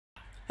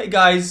Hey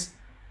guys,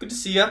 good to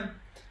see ya.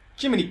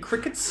 Jiminy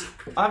Crickets,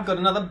 I've got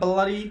another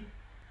bloody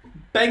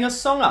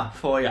banger-songer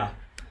for ya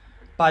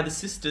by the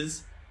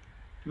sisters.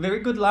 Very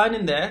good line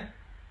in there.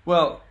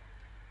 Well,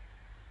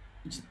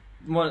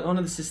 one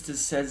of the sisters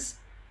says,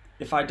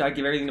 if I die,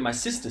 give everything to my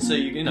sister. So,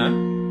 you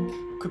know,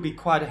 it could be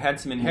quite a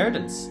handsome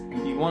inheritance.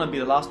 You want to be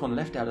the last one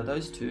left out of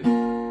those two.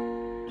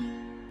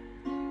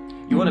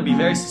 You want to be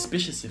very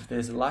suspicious if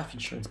there's a life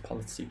insurance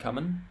policy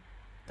coming.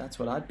 That's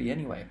what I'd be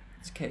anyway.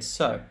 Okay,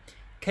 so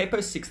capo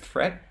 6th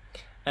fret,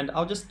 and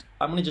I'm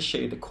gonna just show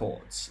you the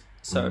chords.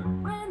 So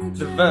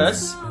the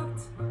verse,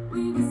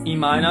 E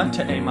minor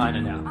to A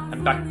minor now,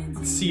 and back.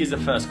 C is the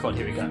first chord.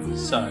 Here we go.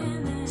 So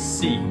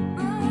C,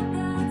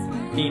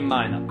 E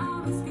minor,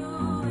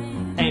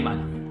 A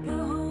minor,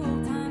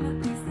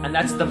 and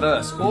that's the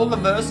verse. All the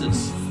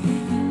verses.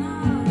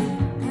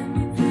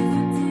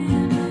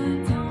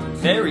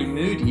 Very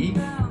moody.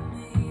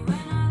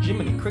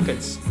 Jiminy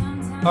Crickets.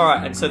 All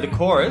right, and so the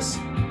chorus.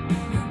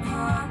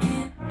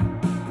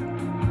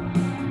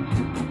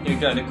 Here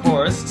we go. The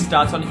chorus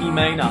starts on E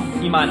minor,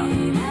 E minor,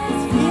 E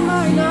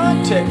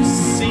minor to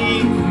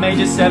C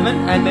major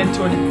 7, and then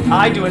to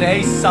I do an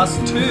A sus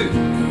 2,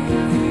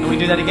 and we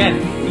do that again.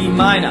 E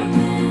minor,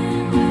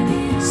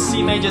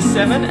 C major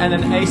 7, and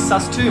then A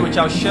sus 2, which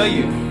I'll show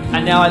you.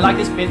 And now I like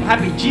this bit.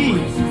 Happy G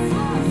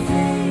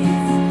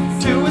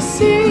to a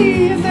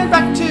C, and then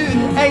back to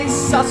the A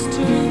sus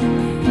 2,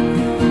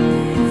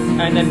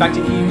 and then back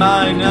to E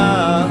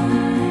minor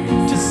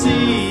to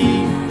C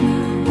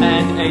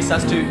and A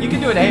sus 2. You can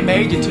do an A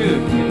major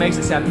too. It makes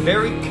it sound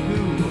very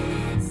cool.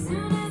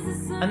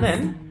 And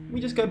then we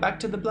just go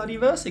back to the bloody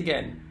verse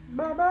again.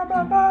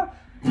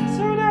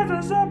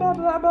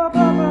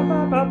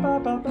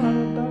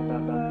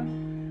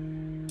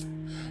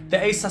 The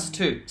A sus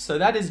 2. So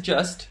that is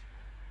just,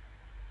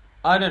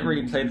 I don't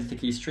really play the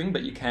thick E string,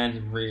 but you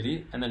can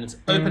really. And then it's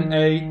open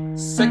A,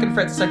 2nd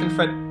fret,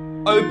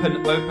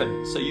 open,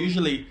 open. So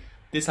usually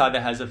this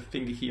either has a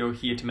finger here or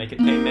here to make it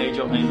A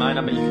major or A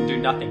minor, but you can do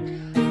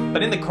nothing.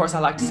 But in the chorus, I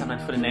like to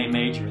sometimes put an A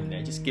major in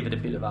there, just give it a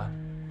bit of a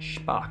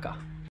sparker.